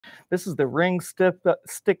This is the Ring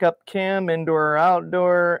stick-up cam, indoor or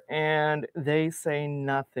outdoor, and they say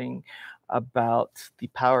nothing about the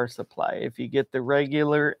power supply. If you get the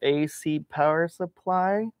regular AC power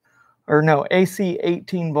supply, or no, AC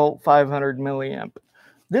 18 volt 500 milliamp.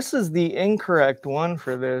 This is the incorrect one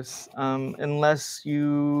for this, unless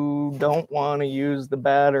you don't want to use the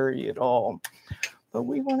battery at all. But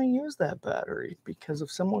we want to use that battery because if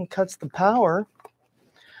someone cuts the power,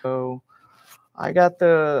 so I got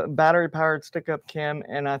the battery powered stick up cam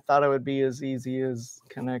and I thought it would be as easy as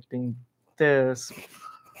connecting this,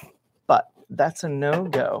 but that's a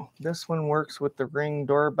no-go. This one works with the Ring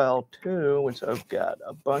doorbell too, which I've got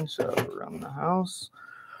a bunch of around the house.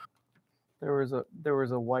 There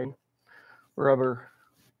was a white rubber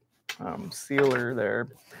sealer there,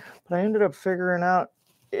 but I ended up figuring out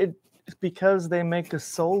it's because they make a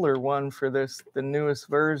solar one for this, the newest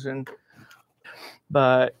version,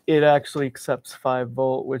 but it actually accepts 5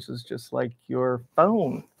 volt, which is just like your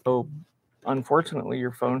phone. So unfortunately,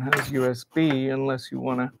 your phone has USB unless you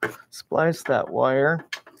want to splice that wire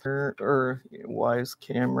or Wise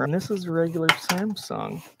camera. And this is a regular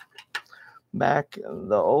Samsung. Back in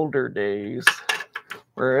the older days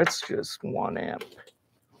where it's just 1 amp.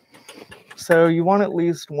 So you want at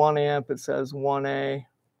least 1 amp. It says 1A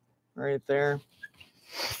right there.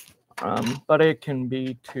 But it can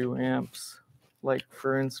be 2 amps. Like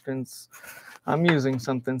for instance, I'm using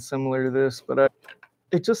something similar to this, but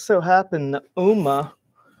it just so happened the UMA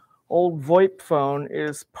old VoIP phone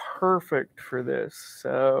is perfect for this.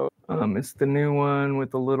 So it's the new one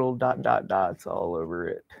with the little dots all over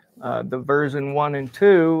it. The version 1 and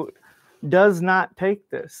 2 does not take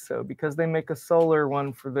this. So because they make a solar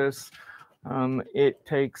one for this, it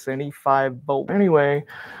takes any 5 volt. Anyway,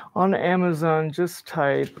 on Amazon, just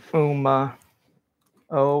type UMA,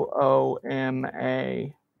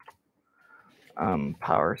 OOMA,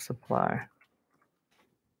 power supply.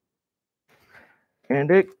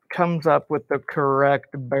 And it comes up with the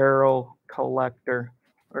correct barrel collector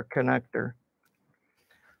or connector.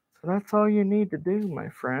 So that's all you need to do, my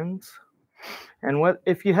friends. And what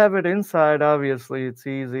if you have it inside, obviously it's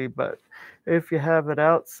easy, but if you have it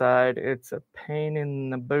outside, it's a pain in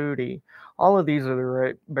the booty. All of these are the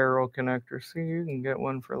right barrel connectors. See, you can get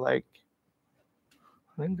one for like,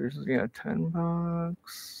 I think there's, yeah, 10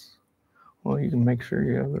 bucks. Well, you can make sure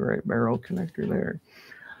you have the right barrel connector there.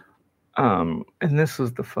 And this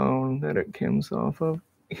is the phone that it comes off of.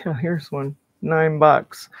 Yeah, here's one, 9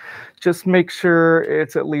 bucks. Just make sure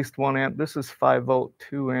it's at least 1 amp. This is 5 volt,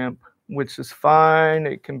 2 amp, which is fine.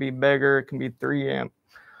 It can be bigger. It can be 3 amp.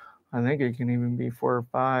 I think it can even be 4 or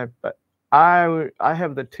 5, but I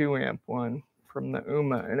have the 2 amp one from the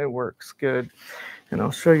UMA and it works good. And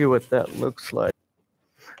I'll show you what that looks like.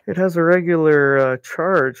 It has a regular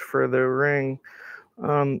charge for the Ring.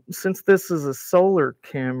 Since this is a solar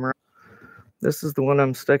camera, this is the one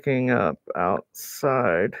I'm sticking up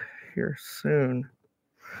outside here soon.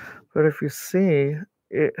 But if you see,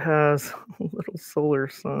 it has a little solar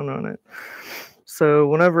sun on it. So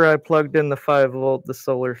whenever I plugged in the 5 volt, the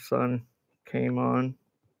solar sun came on.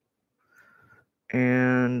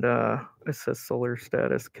 And it says solar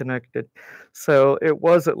status connected. So it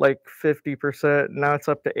was at like 50%. Now it's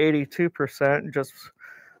up to 82% just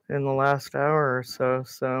in the last hour or so.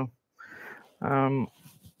 So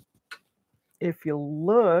if you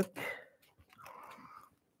look,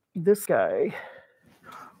 this guy,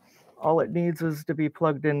 all it needs is to be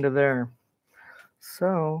plugged into there.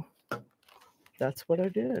 So that's what I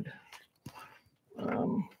did.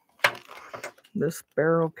 This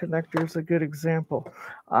barrel connector is a good example.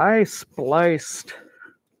 I spliced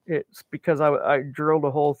it because I drilled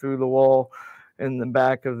a hole through the wall in the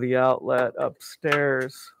back of the outlet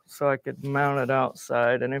upstairs so I could mount it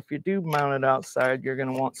outside. And if you do mount it outside, you're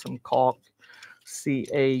going to want some caulk,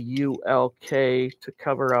 C-A-U-L-K, to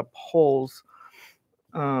cover up holes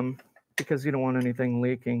because you don't want anything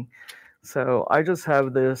leaking. So I just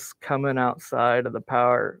have this coming outside of the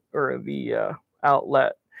power or the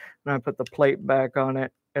outlet, and I put the plate back on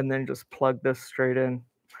it and then just plug this straight in.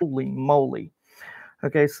 Holy moly.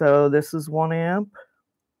 Okay, so this is 1 amp.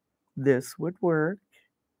 This would work.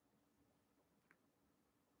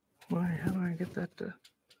 Why, how do I get that to?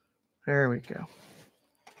 There we go.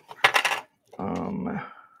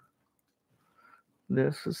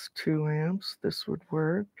 This is 2 amps. This would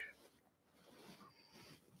work.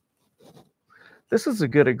 This is a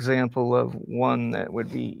good example of one that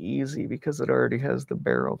would be easy because it already has the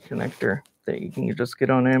barrel connector that you can just get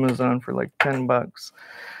on Amazon for like 10 bucks.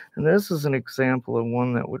 And this is an example of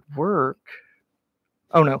one that would work.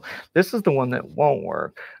 Oh no, this is the one that won't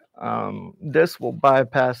work. This will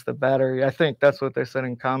bypass the battery. I think that's what they said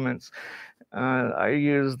in comments. I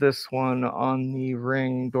use this one on the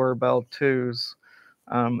Ring Doorbell 2s,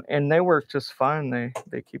 and they work just fine.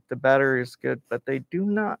 They keep the batteries good, but they do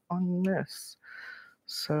not on this.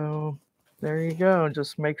 So there you go.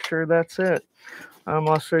 Just make sure that's it.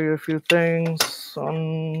 I'll show you a few things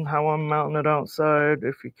on how I'm mounting it outside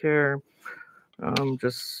if you care.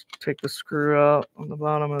 Just take the screw out on the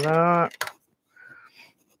bottom of that.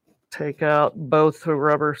 Take out both the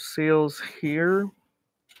rubber seals here.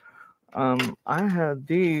 I had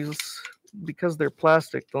these because they're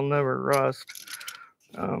plastic, they'll never rust.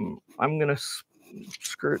 I'm gonna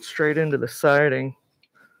screw it straight into the siding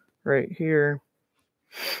right here,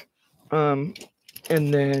 and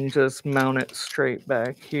then just mount it straight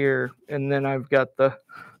back here. And then I've got the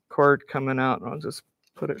cord coming out, and I'll just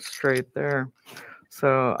put it straight there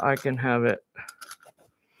so I can have it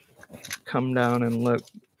come down and look.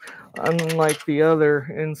 Unlike the other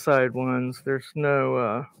inside ones, there's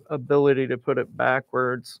no ability to put it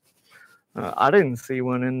backwards. I didn't see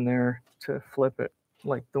one in there to flip it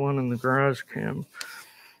like the one in the garage cam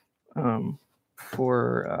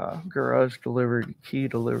for garage delivery key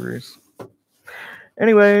deliveries.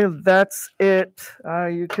 Anyway, that's it.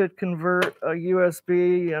 You could convert a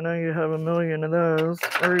USB. I know you have a million of those,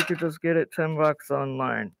 or you could just get it $10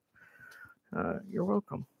 online. You're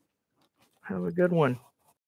welcome. Have a good one.